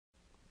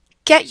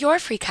Get your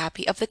free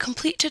copy of the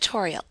complete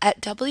tutorial at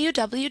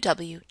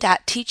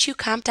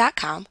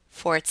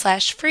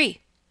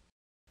www.teachucomp.com/free.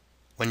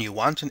 When you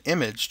want an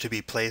image to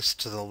be placed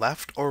to the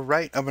left or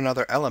right of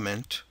another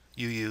element,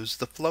 you use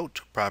the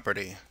float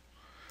property.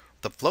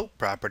 The float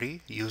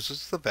property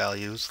uses the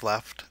values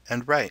left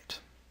and right.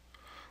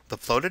 The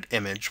floated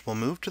image will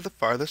move to the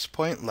farthest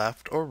point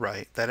left or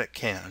right that it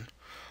can,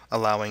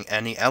 allowing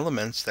any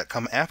elements that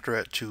come after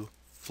it to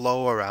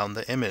flow around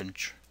the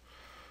image.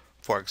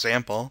 For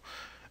example,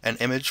 an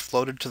image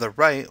floated to the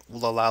right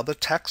will allow the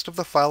text of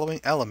the following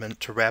element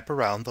to wrap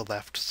around the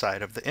left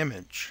side of the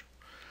image.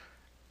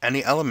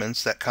 Any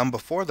elements that come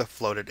before the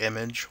floated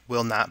image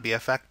will not be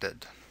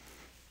affected.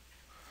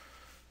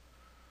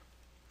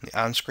 In the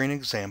on-screen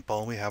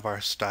example, we have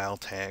our style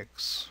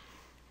tags.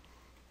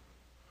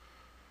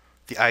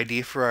 The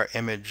ID for our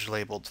image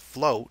labeled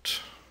float,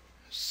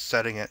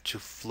 setting it to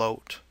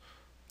float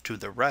to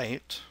the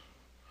right.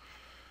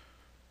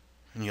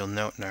 And you'll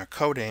note in our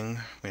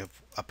coding we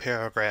have a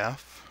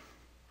paragraph,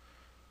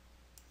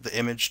 the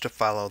image to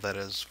follow that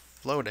is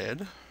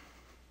floated,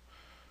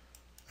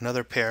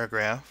 another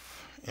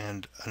paragraph,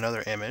 and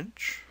another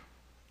image.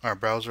 Our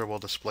browser will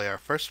display our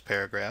first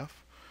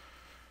paragraph,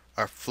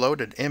 our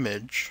floated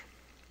image,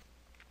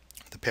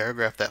 the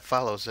paragraph that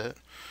follows it,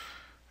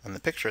 and the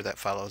picture that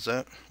follows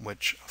it,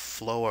 which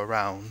flow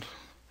around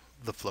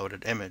the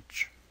floated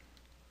image.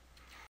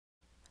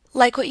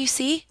 Like what you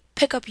see?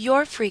 Pick up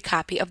your free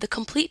copy of the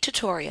complete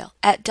tutorial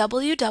at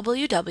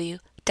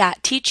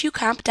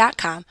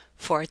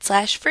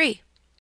www.teachucomp.com/free.